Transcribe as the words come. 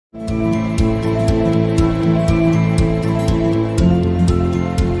Hey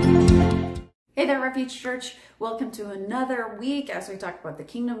there, Refuge Church. Welcome to another week as we talk about the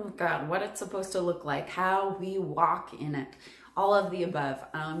kingdom of God, what it's supposed to look like, how we walk in it, all of the above.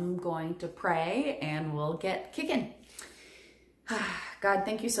 I'm going to pray and we'll get kicking. God,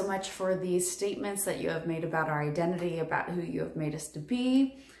 thank you so much for these statements that you have made about our identity, about who you have made us to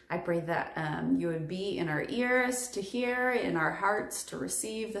be. I pray that you would be in our ears to hear, in our hearts to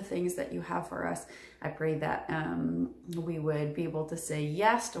receive the things that you have for us. I pray that we would be able to say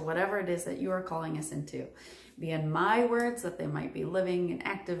yes to whatever it is that you are calling us into. Be in my words, that they might be living and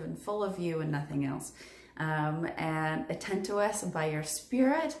active and full of you and nothing else. And attend to us by your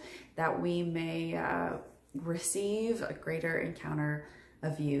Spirit, that we may receive a greater encounter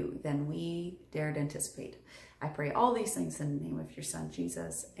of you than we dared anticipate. I pray all these things in the name of your Son,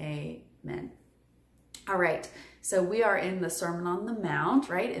 Jesus. Amen. All right, so we are in the Sermon on the Mount,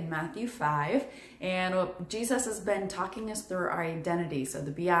 right, in Matthew 5, and Jesus has been talking us through our identity, so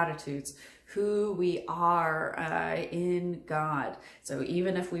the Beatitudes, who we are in God. So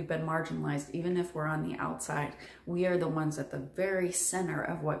even if we've been marginalized, even if we're on the outside, we are the ones at the very center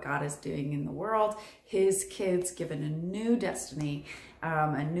of what God is doing in the world, his kids given a new destiny,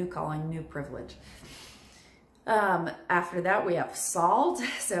 a new calling, new privilege. After that, we have salt.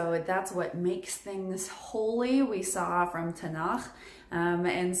 So that's what makes things holy, we saw from Tanakh.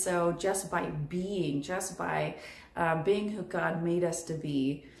 And so just by being who God made us to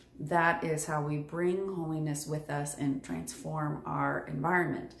be, that is how we bring holiness with us and transform our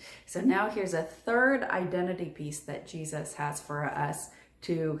environment. So now here's a third identity piece that Jesus has for us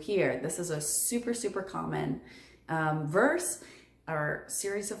to hear. This is a super, super common verse, or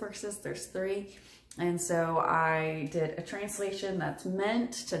series of verses. There's 3. And so I did a translation that's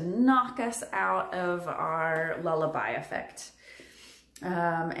meant to knock us out of our lullaby effect.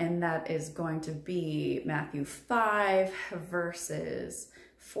 And that is going to be Matthew 5, verses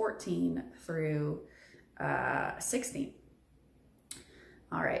 14 through 16.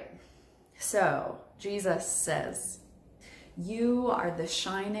 All right. So Jesus says, "You are the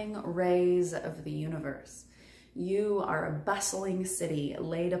shining rays of the universe. You are a bustling city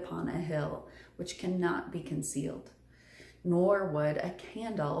laid upon a hill, which cannot be concealed. Nor would a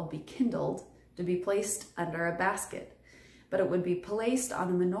candle be kindled to be placed under a basket, but it would be placed on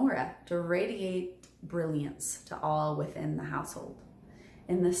a menorah to radiate brilliance to all within the household.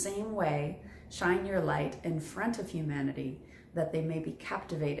 In the same way, shine your light in front of humanity, that they may be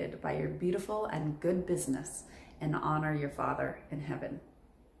captivated by your beautiful and good business and honor your Father in heaven."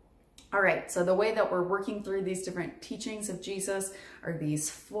 All right, so the way that we're working through these different teachings of Jesus are these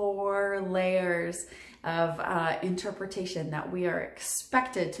 4 layers of interpretation that we are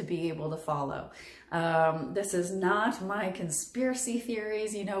expected to be able to follow. This is not my conspiracy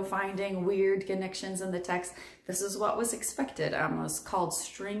theories, finding weird connections in the text. This is what was expected. It was called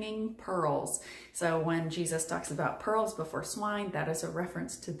stringing pearls. So when Jesus talks about pearls before swine, that is a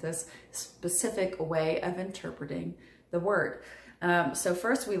reference to this specific way of interpreting the word. So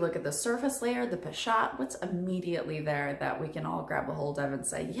first we look at the surface layer, the peshat, what's immediately there that we can all grab a hold of and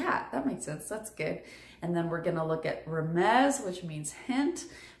say, yeah, that makes sense, that's good. And then we're gonna look at remez, which means hint,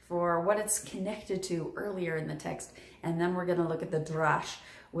 for what it's connected to earlier in the text. And then we're gonna look at the drash,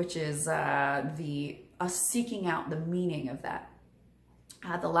 which is us seeking out the meaning of that.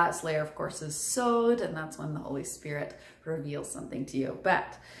 The last layer, of course, is sod, and that's when the Holy Spirit reveals something to you.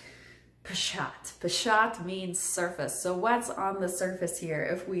 But Peshat. Peshat means surface. So what's on the surface here?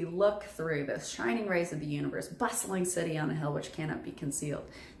 If we look through this shining rays of the universe, bustling city on a hill which cannot be concealed.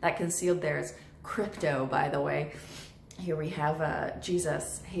 That concealed there is crypto, by the way. Here we have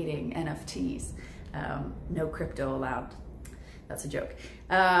Jesus hating NFTs. No crypto allowed. That's a joke.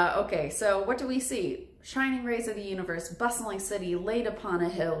 Okay, so what do we see? Shining rays of the universe, bustling city laid upon a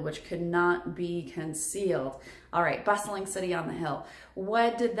hill which could not be concealed. All right, bustling city on the hill.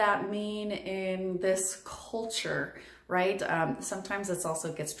 What did that mean in this culture, right? Sometimes this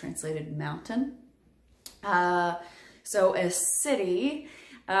also gets translated mountain. So a city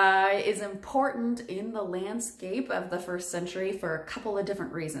is important in the landscape of the first century for a couple of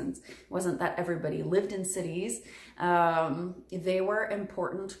different reasons. It wasn't that everybody lived in cities. They were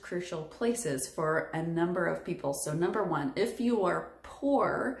important, crucial places for a number of people. So number one, if you are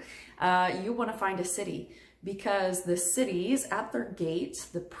poor, you want to find a city, because the cities at their gates,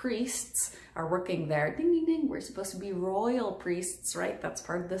 the priests are working there. Ding, ding, ding. We're supposed to be royal priests, right? That's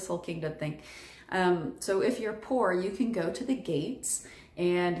part of this whole kingdom thing. So if you're poor, you can go to the gates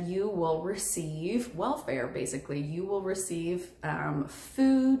and you will receive welfare. Basically, you will receive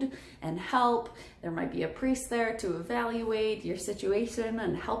food and help. There might be a priest there to evaluate your situation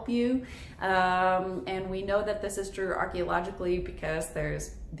and help you. And we know that this is true archaeologically because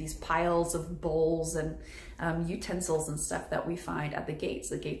there's these piles of bowls and utensils and stuff that we find at the gates.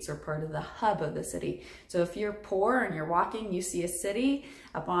 The gates are part of the hub of the city. So if you're poor and you're walking, you see a city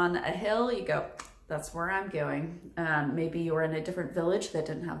up on a hill, you go, that's where I'm going. Maybe you're in a different village that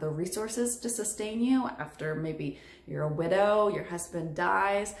didn't have the resources to sustain you after maybe you're a widow, your husband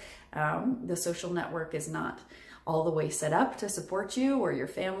dies, the social network is not all the way set up to support you, or your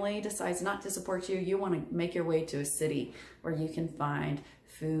family decides not to support you. You want to make your way to a city where you can find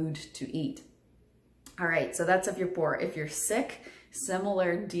food to eat. All right, so that's if you're poor. If you're sick,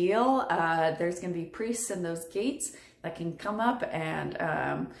 similar deal. There's going to be priests in those gates that can come up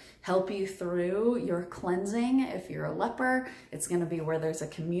and help you through your cleansing. If you're a leper, it's going to be where there's a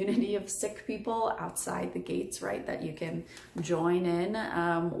community of sick people outside the gates, right, that you can join in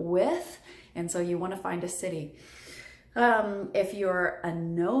with. And so you want to find a city. If you're a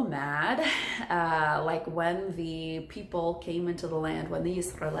nomad, like when the people came into the land, when the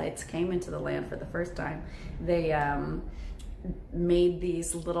Israelites came into the land for the first time, they made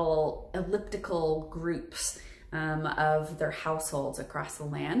these little elliptical groups of their households across the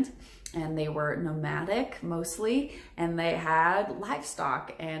land, and they were nomadic mostly, and they had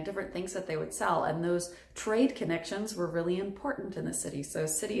livestock and different things that they would sell, and those trade connections were really important in the city. So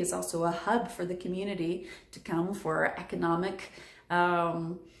city is also a hub for the community to come for economic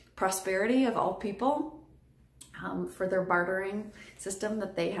prosperity of all people, for their bartering system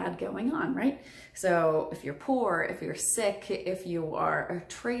that they had going on, right? So if you're poor, if you're sick, if you are a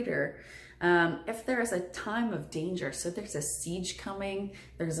trader, if there is a time of danger, so there's a siege coming,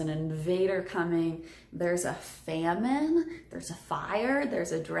 there's an invader coming, there's a famine, there's a fire,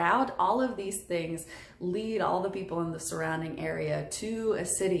 there's a drought, all of these things lead all the people in the surrounding area to a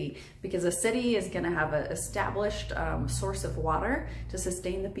city, because a city is going to have an established source of water to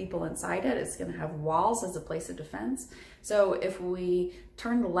sustain the people inside it. It's going to have walls as a place of defense. So if we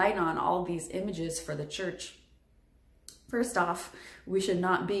turn the light on all these images for the church, first off, we should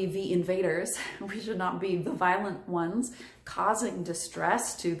not be the invaders. We should not be the violent ones causing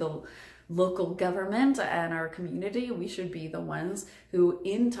distress to the local government and our community. We should be the ones who,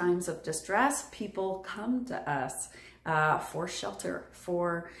 in times of distress, people come to us for shelter,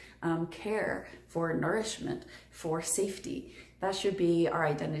 for care, for nourishment, for safety. That should be our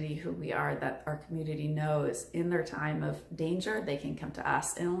identity, who we are, that our community knows in their time of danger, they can come to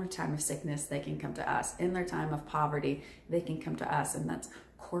us. In their time of sickness, they can come to us. In their time of poverty, they can come to us. And that's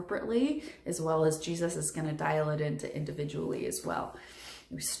corporately, as well as Jesus is going to dial it into individually as well.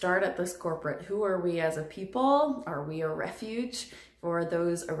 We start at this corporate. Who are we as a people? Are we a refuge for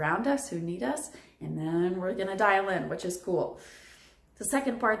those around us who need us? And then we're going to dial in, which is cool. The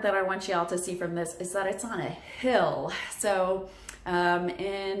second part that I want y'all to see from this is that it's on a hill. So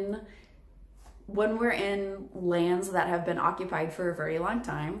when we're in lands that have been occupied for a very long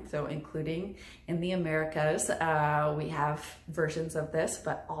time, so including in the Americas, we have versions of this,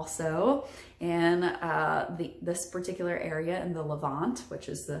 but also in this particular area in the Levant, which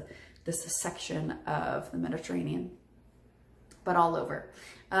is this section of the Mediterranean, but all over.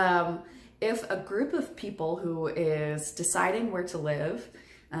 If a group of people who is deciding where to live,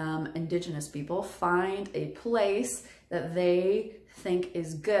 indigenous people, find a place that they think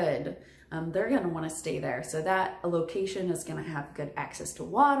is good, they're going to want to stay there. So that location is going to have good access to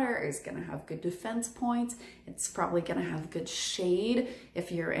water, is going to have good defense points. It's probably going to have good shade.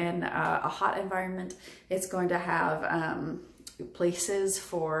 If you're in a hot environment, it's going to have places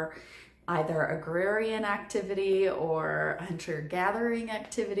for either agrarian activity or hunter-gathering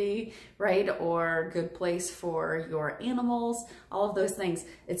activity, right? Or good place for your animals, all of those things.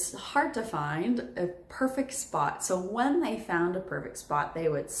 It's hard to find a perfect spot. So when they found a perfect spot, they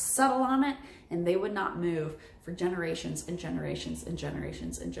would settle on it and they would not move for generations and generations and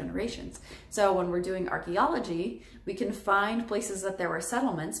generations and generations. So when we're doing archaeology, we can find places that there were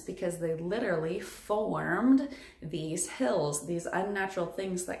settlements because they literally formed these hills, these unnatural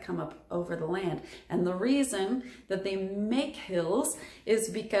things that come up over the land. And the reason that they make hills is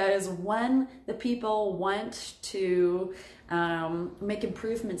because when the people want to make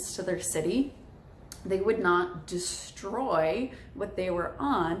improvements to their city, they would not destroy what they were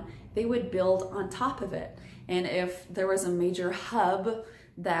on, they would build on top of it. And if there was a major hub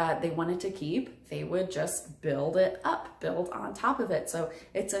that they wanted to keep, they would just build it up, build on top of it. So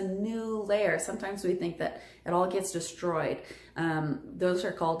it's a new layer. Sometimes we think that it all gets destroyed. Those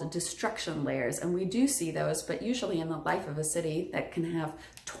are called destruction layers, and we do see those, but usually in the life of a city that can have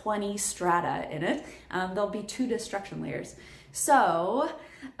 20 strata in it, there'll be 2 destruction layers. So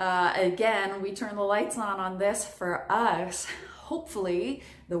again, we turn the lights on this for us. Hopefully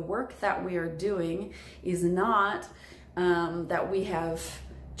the work that we are doing is not that we have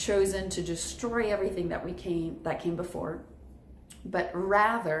chosen to destroy everything that came before, but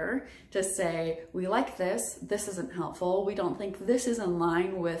rather to say, we like this isn't helpful, we don't think this is in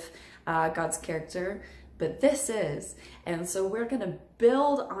line with God's character, but this is. And so we're going to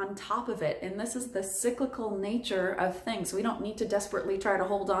build on top of it. And this is the cyclical nature of things. We don't need to desperately try to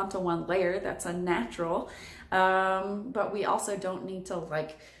hold on to one layer. That's unnatural. But we also don't need to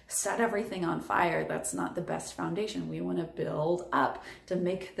like set everything on fire. That's not the best foundation. We want to build up to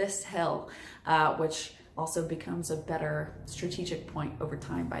make this hill, which also becomes a better strategic point over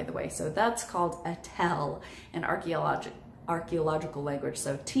time, by the way. So that's called a tell in archaeological language.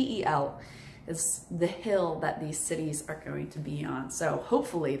 So T-E-L is the hill that these cities are going to be on. So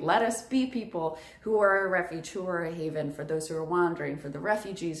hopefully let us be people who are a refuge, who are a haven for those who are wandering, for the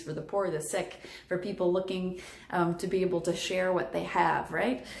refugees, for the poor, the sick, for people looking to be able to share what they have,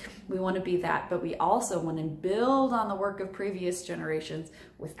 right? We want to be that, but we also want to build on the work of previous generations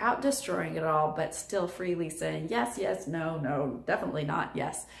without destroying it all, but still freely saying yes, yes, no, no, definitely not,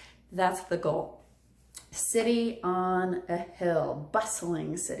 yes. That's the goal. City on a hill,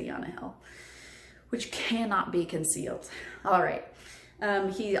 bustling city on a hill, which cannot be concealed. All right.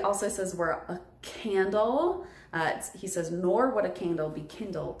 He also says we're a candle. He says, nor would a candle be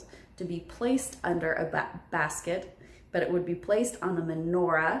kindled to be placed under a basket, but it would be placed on a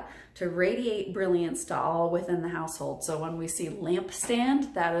menorah to radiate brilliance to all within the household. So when we see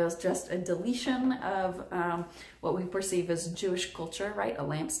lampstand, that is just a deletion of what we perceive as Jewish culture, right? A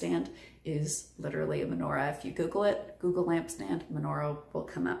lampstand is literally a menorah. If you Google it, Google lampstand, menorah will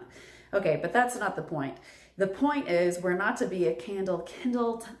come up. Okay, but that's not the point. The point is we're not to be a candle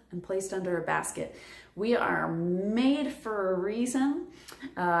kindled and placed under a basket. We are made for a reason,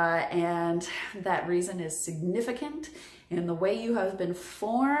 and that reason is significant, and the way you have been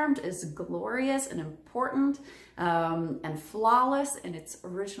formed is glorious and important and flawless in its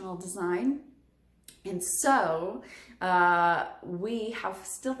original design. And so we have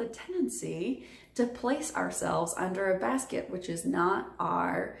still the tendency to place ourselves under a basket, which is not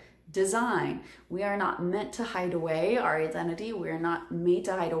our design. We are not meant to hide away our identity. We are not made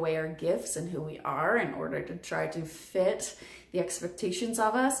to hide away our gifts and who we are in order to try to fit the expectations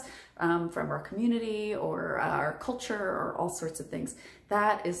of us from our community or our culture or all sorts of things.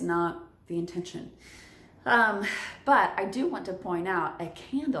 That is not the intention. But I do want to point out a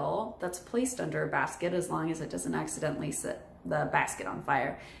candle that's placed under a basket, as long as it doesn't accidentally set the basket on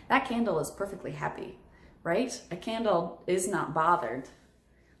fire, that candle is perfectly happy, right? A candle is not bothered.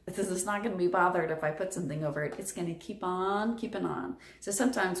 It's not going to be bothered if I put something over it. It's going to keep on keeping on. So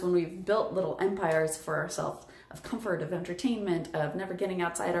sometimes when we've built little empires for ourselves of comfort, of entertainment, of never getting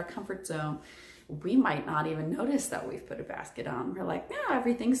outside our comfort zone, we might not even notice that we've put a basket on. We're like, yeah,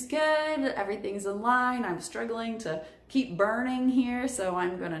 everything's good, everything's in line. I'm struggling to keep burning here, so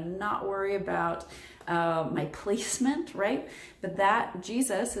I'm going to not worry about my placement, right? But that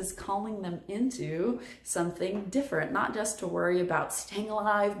Jesus is calling them into something different, not just to worry about staying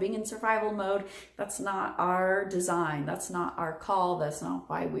alive, being in survival mode. That's not our design. That's not our call. That's not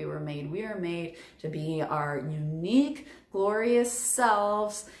why we were made. We are made to be our unique, glorious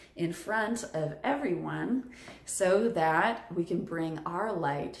selves in front of everyone so that we can bring our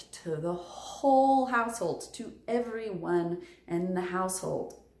light to the whole household, to everyone in the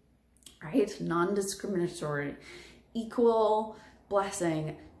household. Right? Non-discriminatory, equal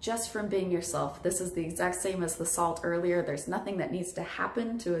blessing just from being yourself. This is the exact same as the salt earlier. There's nothing that needs to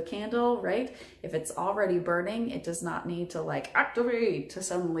happen to a candle, right? If it's already burning, it does not need to like activate to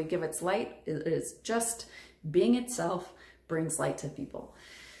suddenly give its light. It is just being itself brings light to people.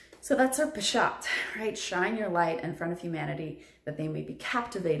 So that's our Peshat, right? Shine your light in front of humanity that they may be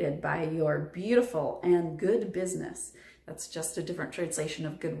captivated by your beautiful and good business. That's just a different translation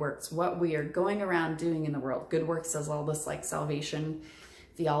of good works, what we are going around doing in the world. Good works has all this like salvation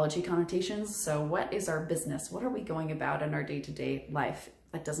theology connotations. So what is our business? What are we going about in our day-to-day life?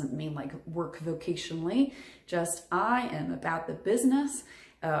 That doesn't mean like work vocationally, just I am about the business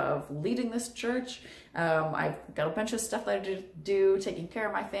of leading this church. I've got a bunch of stuff that I do, taking care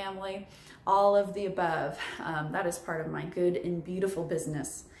of my family, all of the above. That is part of my good and beautiful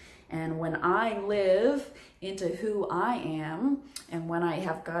business. And when I live into who I am, and when I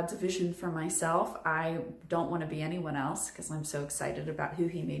have God's vision for myself, I don't want to be anyone else because I'm so excited about who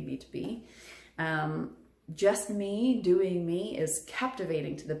he made me to be. Just me doing me is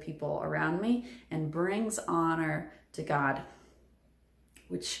captivating to the people around me and brings honor to God,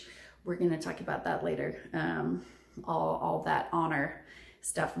 which we're going to talk about that later. All that honor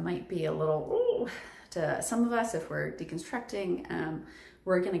stuff might be a little to some of us if we're deconstructing.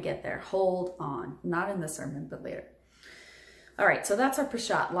 We're going to get there. Hold on. Not in the sermon, but later. All right, so that's our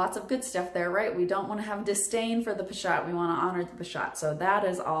Peshat. Lots of good stuff there, right? We don't want to have disdain for the Peshat. We want to honor the Peshat. So that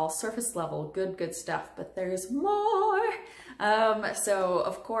is all surface level, good stuff. But there's more. So,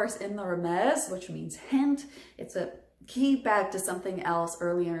 of course, in the Remez, which means hint, it's a key back to something else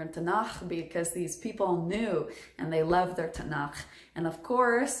earlier in Tanakh, because these people knew and they loved their Tanakh. And of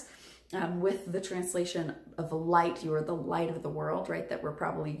course, with the translation of light, you are the light of the world, right, that we're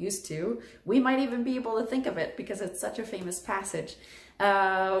probably used to. We might even be able to think of it because it's such a famous passage.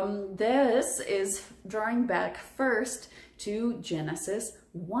 This is drawing back first to Genesis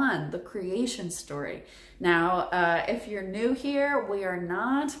 1, the creation story. Now, if you're new here, we are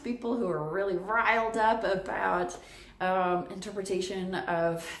not people who are really riled up about interpretation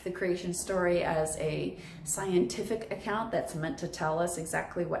of the creation story as a scientific account that's meant to tell us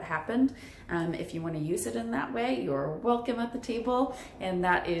exactly what happened. If you want to use it in that way, you're welcome at the table, and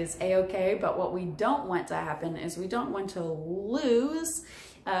that is a-okay. But what we don't want to happen is we don't want to lose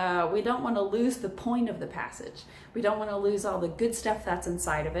the point of the passage. We don't want to lose all the good stuff that's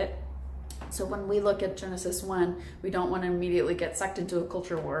inside of it. So when we look at Genesis 1, we don't want to immediately get sucked into a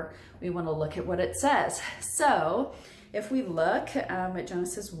culture war. We want to look at what it says. So if we look at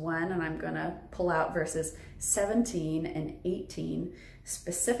Genesis 1, and I'm going to pull out verses 17 and 18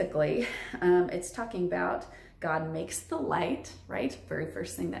 specifically, it's talking about God makes the light, right? Very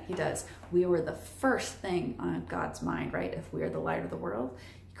first thing that he does. We were the first thing on God's mind, right? If we are the light of the world,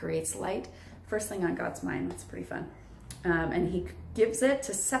 he creates light. First thing on God's mind. That's pretty fun. And he gives it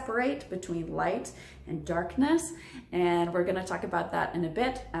to separate between light and darkness. And we're going to talk about that in a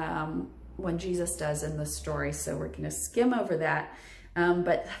bit when Jesus does in the story. So we're going to skim over that.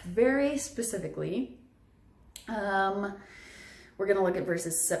 But very specifically, we're going to look at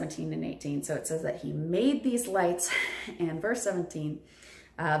verses 17 and 18. So it says that he made these lights, and verse 17,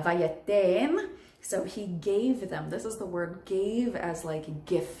 vayaten, so he gave them. This is the word gave as like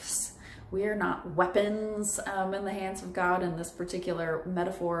gifts. We are not weapons in the hands of God in this particular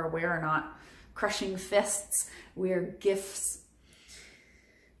metaphor. We are not crushing fists. We are gifts.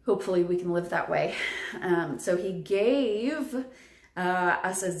 Hopefully we can live that way. So he gave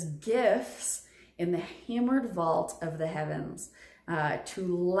us as gifts in the hammered vault of the heavens to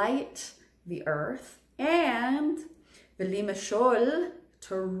light the earth, and v'limashol,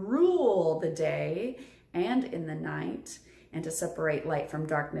 to rule the day and in the night, and to separate light from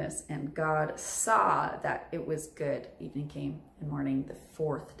darkness. And God saw that it was good. Evening came and morning, the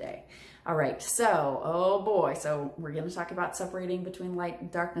fourth day. All right, so, oh boy, so we're going to talk about separating between light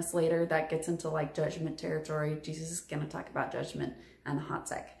and darkness later. That gets into like judgment territory. Jesus is going to talk about judgment and a hot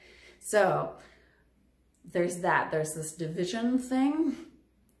sec. So there's that. There's this division thing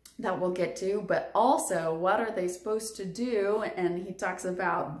that we'll get to, but also what are they supposed to do? And he talks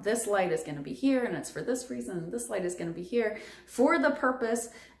about this light is going to be here, and it's for this reason, and this light is going to be here for the purpose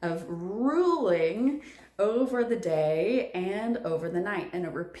of ruling over the day and over the night. And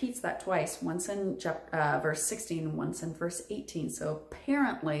it repeats that twice, once in verse 16, once in verse 18. So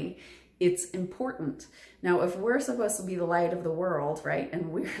apparently it's important. Now, if we're supposed to be the light of the world, right,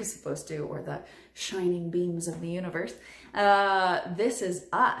 and we're supposed to, or the shining beams of the universe, this is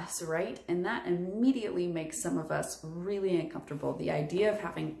us, right? And that immediately makes some of us really uncomfortable. The idea of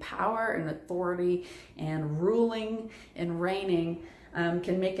having power and authority and ruling and reigning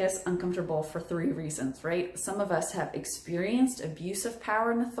can make us uncomfortable for three reasons, right? Some of us have experienced abuse of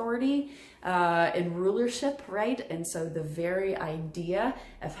power and authority in rulership, right? And so the very idea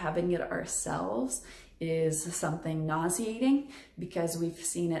of having it ourselves is something nauseating because we've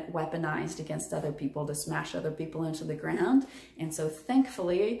seen it weaponized against other people to smash other people into the ground. And so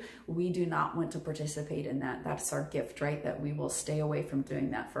thankfully, we do not want to participate in that. That's our gift, right? That we will stay away from doing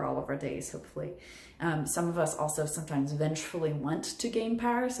that for all of our days, hopefully. Some of us also sometimes vengefully want to gain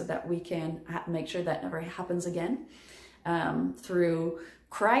power so that we can make sure that never happens again. Through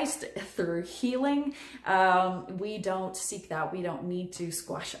Christ, through healing, we don't seek that. We don't need to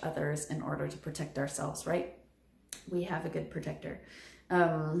squash others in order to protect ourselves, right? We have a good protector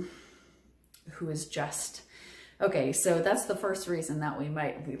who is just. Okay, so that's the first reason that we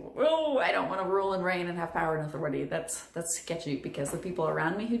might be, oh, I don't want to rule and reign and have power and authority. That's sketchy, because the people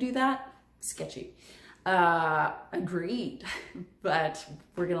around me who do that, sketchy. Agreed, but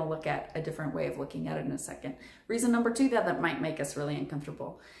we're going to look at a different way of looking at it in a second. Reason number two that might make us really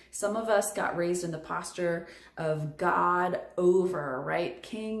uncomfortable. Some of us got raised in the posture of God over, right?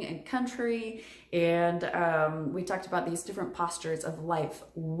 King and country. And we talked about these different postures of life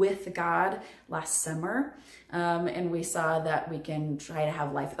with God last summer. And we saw that we can try to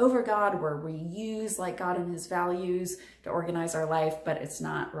have life over God, where we use like God and his values to organize our life, but it's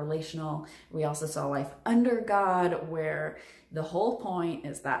not relational. We also saw life under God, where the whole point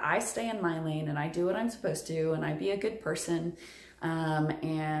is that I stay in my lane and I do what I'm supposed to, and I be a good person.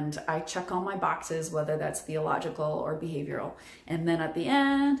 And I check all my boxes, whether that's theological or behavioral. And then at the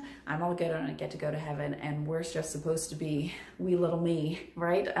end, I'm all good and I get to go to heaven. And we're just supposed to be wee little me,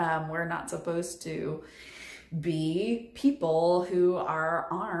 right? We're not supposed to be people who are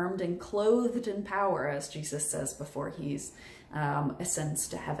armed and clothed in power, as Jesus says before he's ascends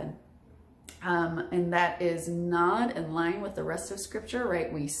to heaven. And that is not in line with the rest of Scripture,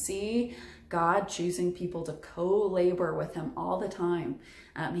 right? We see God choosing people to co-labor with him all the time.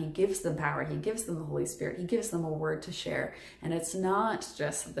 He gives them power. He gives them the Holy Spirit. He gives them a word to share. And it's not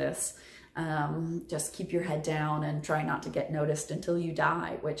just this, just keep your head down and try not to get noticed until you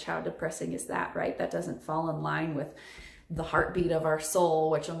die, which how depressing is that, right? That doesn't fall in line with the heartbeat of our soul,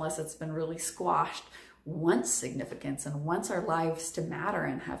 which unless it's been really squashed, wants significance and wants our lives to matter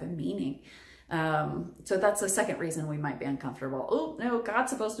and have a meaning. So that's the second reason we might be uncomfortable. Oh, no,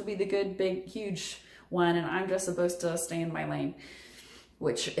 God's supposed to be the good, big, huge one, and I'm just supposed to stay in my lane,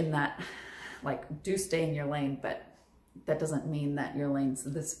 which in that, like, do stay in your lane, but that doesn't mean that your lane's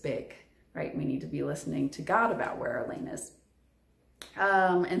this big, right? We need to be listening to God about where our lane is.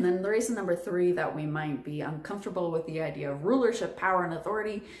 And then the reason number three that we might be uncomfortable with the idea of rulership, power, and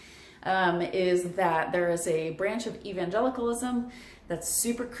authority is that there is a branch of evangelicalism that's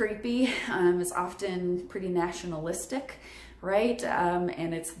super creepy. It's often pretty nationalistic, right?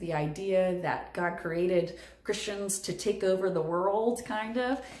 And it's the idea that God created Christians to take over the world, kind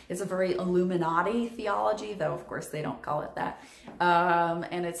of. It's a very Illuminati theology, though of course they don't call it that.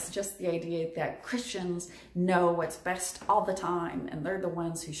 And it's just the idea that Christians know what's best all the time, and they're the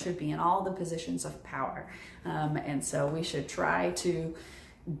ones who should be in all the positions of power. And so we should try to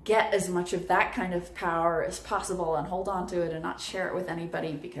get as much of that kind of power as possible and hold on to it and not share it with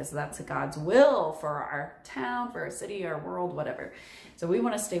anybody, because that's God's will for our town, for our city, our world, whatever. So we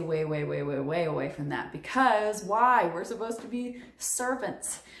want to stay way, way, way, way, way away from that, because why? We're supposed to be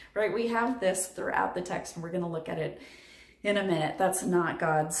servants, right? We have this throughout the text, and we're going to look at it in a minute. That's not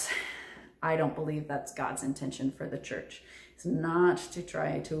God's, I don't believe that's God's intention for the church. It's not to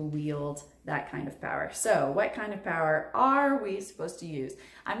try to wield that kind of power. So what kind of power are we supposed to use?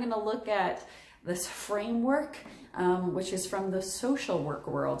 I'm going to look at this framework, which is from the social work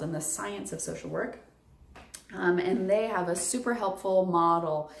world and the science of social work. And they have a super helpful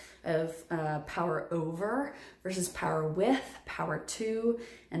model of power over versus power with, power to,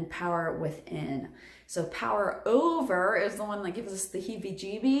 and power within. So power over is the one that gives us the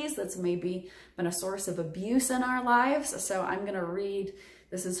heebie-jeebies. That's maybe been a source of abuse in our lives. So I'm going to read,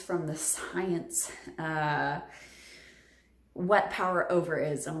 this is from the science, what power over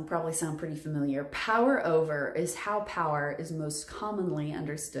is, and will probably sound pretty familiar. Power over is how power is most commonly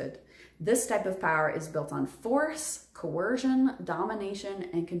understood. This type of power is built on force, coercion, domination,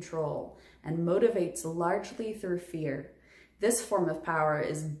 and control, and motivates largely through fear. This form of power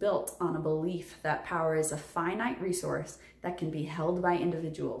is built on a belief that power is a finite resource that can be held by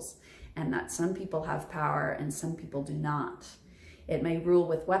individuals, and that some people have power and some people do not. It may rule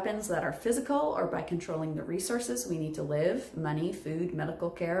with weapons that are physical, or by controlling the resources we need to live, money, food, medical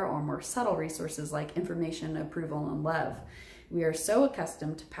care, or more subtle resources like information, approval, and love. We are so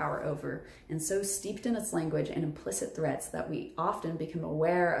accustomed to power over and so steeped in its language and implicit threats that we often become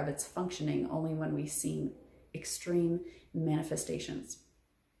aware of its functioning only when we see extreme manifestations.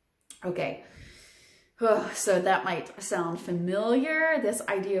 Okay, so that might sound familiar. This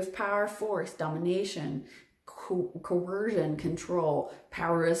idea of power, force, domination, coercion, control.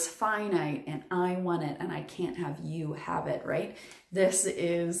 Power is finite and I want it and I can't have you have it, right? This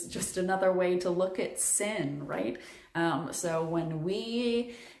is just another way to look at sin, right? So when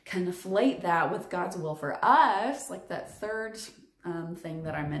we conflate that with God's will for us, like that third thing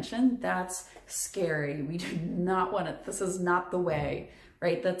that I mentioned, that's scary. We do not want it. This is not the way,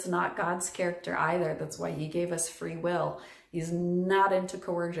 right? That's not God's character either. That's why he gave us free will. He's not into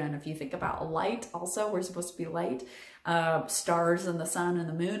coercion. If you think about light, also, we're supposed to be light. Stars and the sun and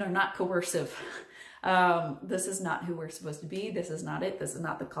the moon are not coercive. This is not who we're supposed to be. This is not it. This is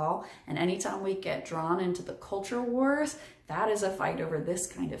not the call. And anytime we get drawn into the culture wars, that is a fight over this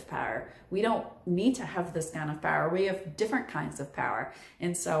kind of power. We don't need to have this kind of power. We have different kinds of power.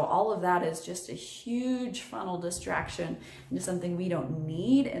 And so all of that is just a huge funnel distraction into something we don't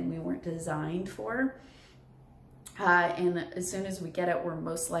need and we weren't designed for. And as soon as we get it, we're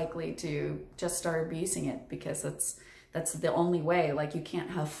most likely to just start abusing it, because that's the only way. Like, you can't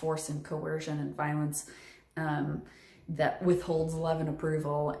have force and coercion and violence that withholds love and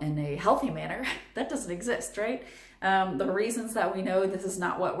approval in a healthy manner. That doesn't exist, right? The reasons that we know this is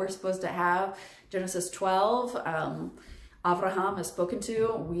not what we're supposed to have, Genesis 12, Abraham is spoken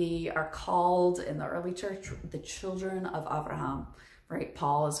to. We are called in the early church the children of Abraham, right?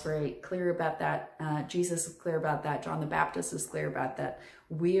 Paul is very clear about that. Jesus is clear about that. John the Baptist is clear about that.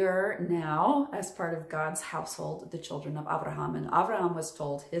 We are now, as part of God's household, the children of Abraham. And Abraham was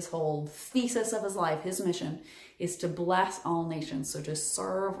told his whole thesis of his life, his mission, is to bless all nations. So to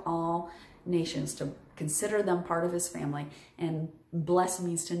serve all nations, to consider them part of his family. And bless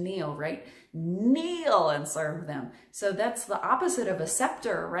means to kneel, right? Kneel and serve them. So that's the opposite of a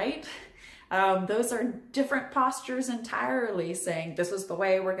scepter, right? Those are different postures entirely, saying this is the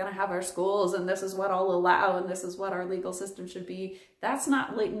way we're going to have our schools, and this is what I'll allow, and this is what our legal system should be. That's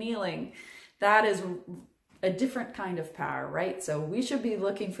not kneeling. That is a different kind of power, right? So we should be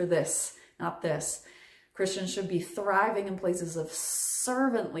looking for this, not this. Christians should be thriving in places of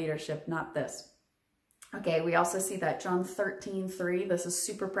servant leadership, not this. Okay, we also see that John 13:3. This is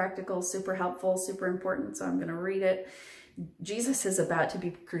super practical, super helpful, super important, so I'm going to read it. Jesus is about to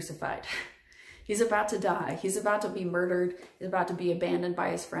be crucified. He's about to die. He's about to be murdered. He's about to be abandoned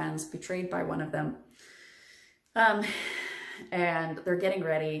by his friends, betrayed by one of them. And they're getting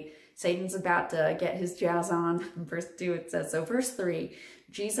ready. Satan's about to get his jazz on. In verse 2 it says, so verse 3,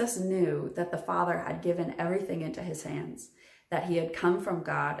 Jesus knew that the Father had given everything into his hands, that he had come from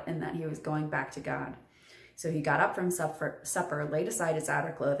God and that he was going back to God. So he got up from supper, laid aside his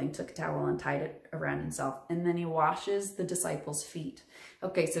outer clothing, took a towel and tied it around himself, and then he washes the disciples' feet.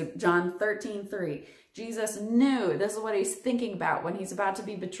 Okay, so John 13:3, Jesus knew, this is what he's thinking about when he's about to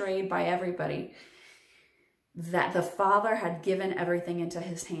be betrayed by everybody, that the Father had given everything into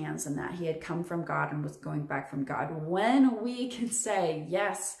his hands and that he had come from God and was going back from God. When we can say,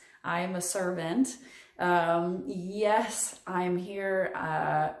 yes, I am a servant, yes, I'm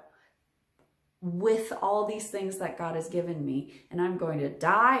here with all these things that God has given me, and I'm going to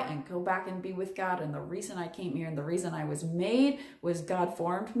die and go back and be with God, and the reason I came here and the reason I was made was God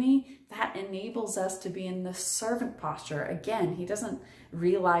formed me, that enables us to be in the servant posture. Again, he doesn't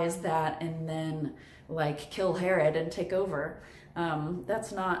realize that and then like kill Herod and take over.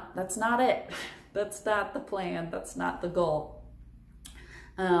 That's not it. That's not the plan. That's not the goal.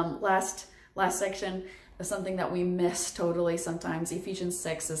 Last section, something that we miss totally sometimes. Ephesians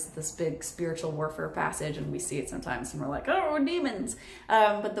 6 is this big spiritual warfare passage, and we see it sometimes and we're like, oh, demons.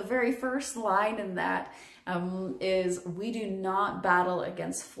 But the very first line in that is, we do not battle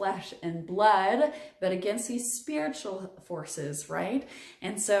against flesh and blood, but against these spiritual forces, right?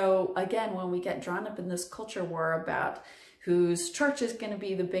 And so again, when we get drawn up in this culture war about whose church is going to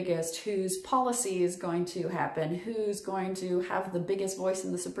be the biggest, whose policy is going to happen, who's going to have the biggest voice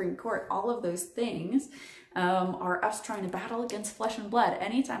in the Supreme Court, all of those things are us trying to battle against flesh and blood.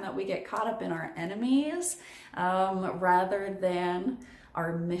 Anytime that we get caught up in our enemies rather than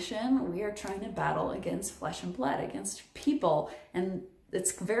our mission, we are trying to battle against flesh and blood, against people. And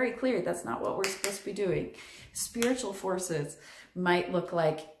it's very clear that's not what we're supposed to be doing. Spiritual forces might look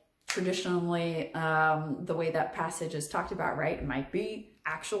like traditionally the way that passage is talked about, right? It might be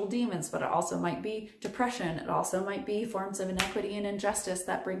actual demons, but it also might be depression. It also might be forms of inequity and injustice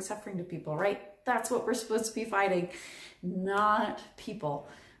that bring suffering to people, right? That's what we're supposed to be fighting, not people.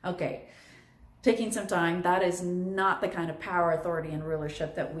 Okay, taking some time, that is not the kind of power, authority, and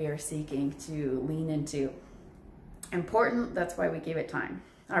rulership that we are seeking to lean into. Important, that's why we gave it time.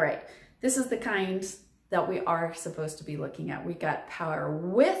 All right, this is the kind that we are supposed to be looking at. We got power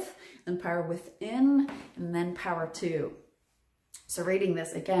with and power within, and then power to. So reading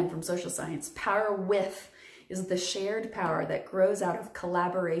this again from social science, power with is the shared power that grows out of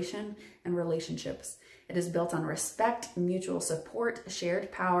collaboration and relationships. It is built on respect, mutual support, shared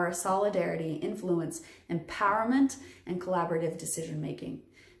power, solidarity, influence, empowerment, and collaborative decision-making.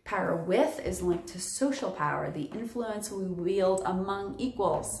 Power with is linked to social power, the influence we wield among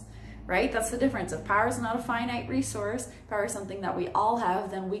equals. Right? That's the difference. If power is not a finite resource, power is something that we all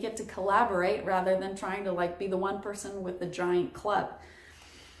have, then we get to collaborate rather than trying to like be the one person with the giant club.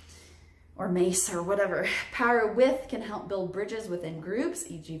 or mace or whatever. Power with can help build bridges within groups,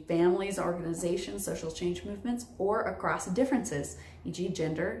 e.g. families, organizations, social change movements, or across differences, e.g.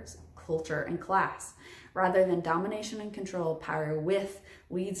 gender, culture, and class. Rather than domination and control, power with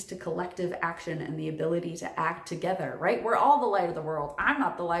leads to collective action and the ability to act together, right? We're all the light of the world. I'm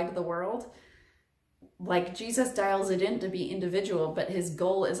not the light of the world. Like, Jesus dials it in to be individual, but his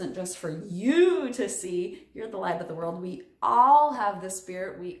goal isn't just for you to see you're the light of the world. We all have this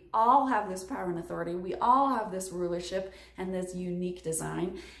spirit. We all have this power and authority. We all have this rulership and this unique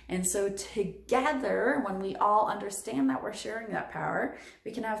design. And so together, when we all understand that we're sharing that power,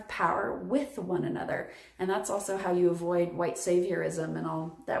 we can have power with one another. And that's also how you avoid white saviorism and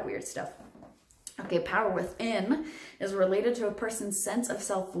all that weird stuff. Okay, power within is related to a person's sense of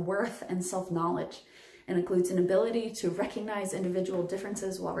self-worth and self-knowledge. It includes an ability to recognize individual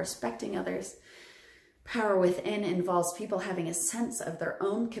differences while respecting others. Power within involves people having a sense of their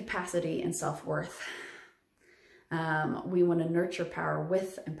own capacity and self-worth. We want to nurture power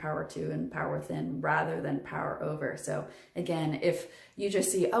with and power to and power within rather than power over. So again, if you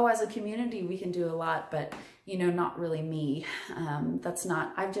just see, oh, as a community, we can do a lot, but you know, not really me. That's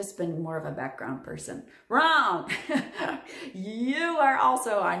not, I've just been more of a background person. Wrong. You are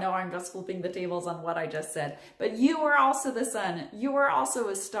also, I know I'm just flipping the tables on what I just said, but you are also the sun. You are also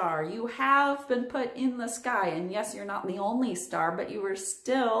a star. You have been put in the sky. And yes, you're not the only star, but you are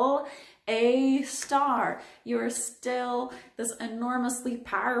still a star. You are still this enormously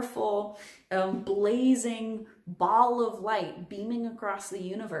powerful, blazing ball of light beaming across the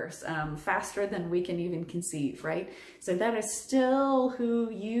universe, faster than we can even conceive, right? So that is still who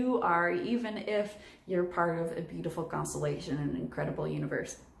you are, even if you're part of a beautiful constellation and an incredible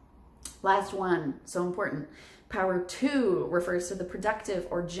universe. Last one, so important. Power two refers to the productive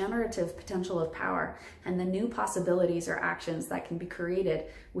or generative potential of power and the new possibilities or actions that can be created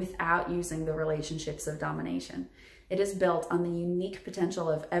without using the relationships of domination. It is built on the unique potential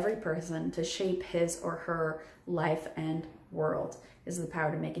of every person to shape his or her life and world. It is the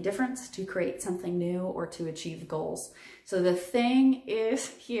power to make a difference, to create something new, or to achieve goals. So the thing is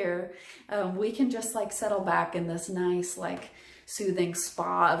here, we can just like settle back in this nice, like soothing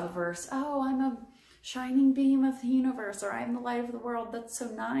spa of a verse. Oh, I'm a shining beam of the universe, or I'm the light of the world. That's so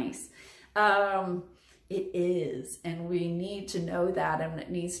nice. It is, and we need to know that, and it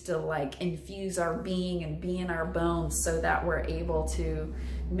needs to like infuse our being and be in our bones so that we're able to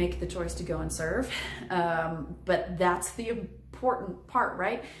make the choice to go and serve. But that's the important part,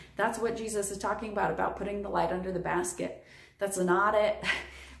 right? That's what Jesus is talking about putting the light under the basket. That's not it.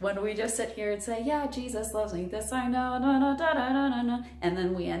 When we just sit here and say, yeah, Jesus loves me, this I know, no, no, da, da, da, da, da, and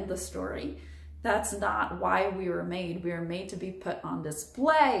then we end the story. That's not why we were made. We were made to be put on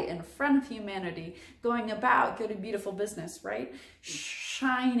display in front of humanity, going about good and beautiful business, right?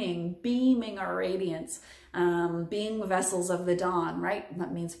 Shining, beaming our radiance, being vessels of the dawn, right?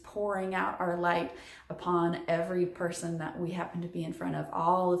 That means pouring out our light upon every person that we happen to be in front of,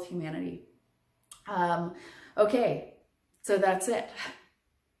 all of humanity. Okay, so that's it.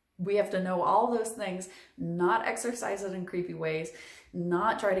 We have to know all those things, not exercise it in creepy ways,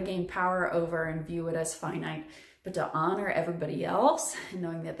 not try to gain power over and view it as finite, but to honor everybody else,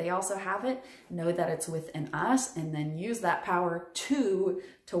 knowing that they also have it, know that it's within us, and then use that power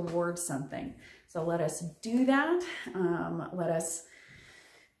towards something. So let us do that. Let us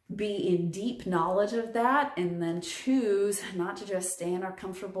be in deep knowledge of that, and then choose not to just stay in our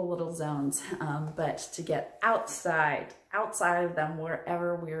comfortable little zones, but to get outside of them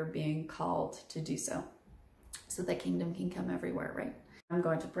wherever we're being called to do so the kingdom can come everywhere, right? I'm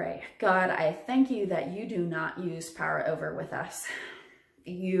going to pray. God, I thank you that you do not use power over with us.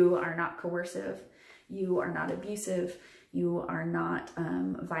 You are not coercive. You are not abusive. You are not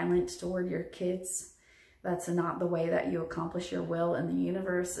violent toward your kids. That's not the way that you accomplish your will in the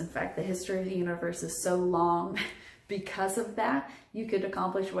universe. In fact, the history of the universe is so long because of that. You could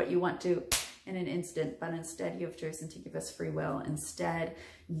accomplish what you want to in an instant, but instead you have chosen to give us free will. Instead,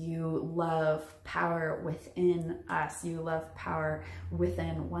 you love power within us. You love power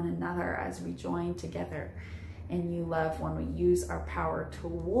within one another as we join together. And you love when we use our power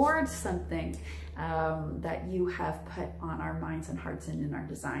towards something that you have put on our minds and hearts and in our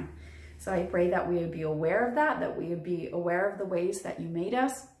design. So I pray that we would be aware of that we would be aware of the ways that you made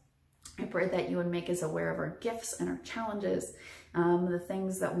us. I pray that you would make us aware of our gifts and our challenges, the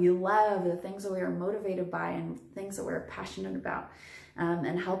things that we love, the things that we are motivated by, and things that we're passionate about,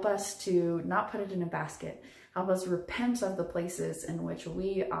 and help us to not put it in a basket. Help us repent of the places in which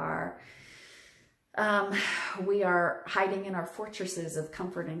we are hiding in our fortresses of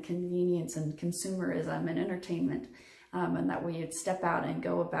comfort and convenience and consumerism and entertainment. and that we would step out and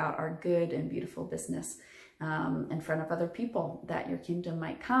go about our good and beautiful business in front of other people, that your kingdom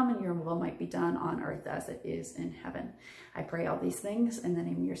might come and your will might be done on earth as it is in heaven. I pray all these things in the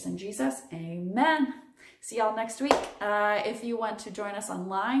name of your son, Jesus. Amen. See y'all next week. If you want to join us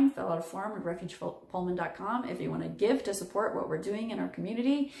online, fill out a form at refugepullman.com. If you want to give to support what we're doing in our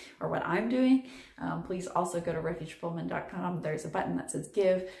community or what I'm doing, please also go to refugepullman.com. There's a button that says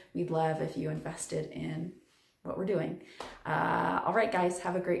give. We'd love if you invested in what we're doing. All right, guys,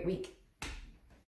 have a great week.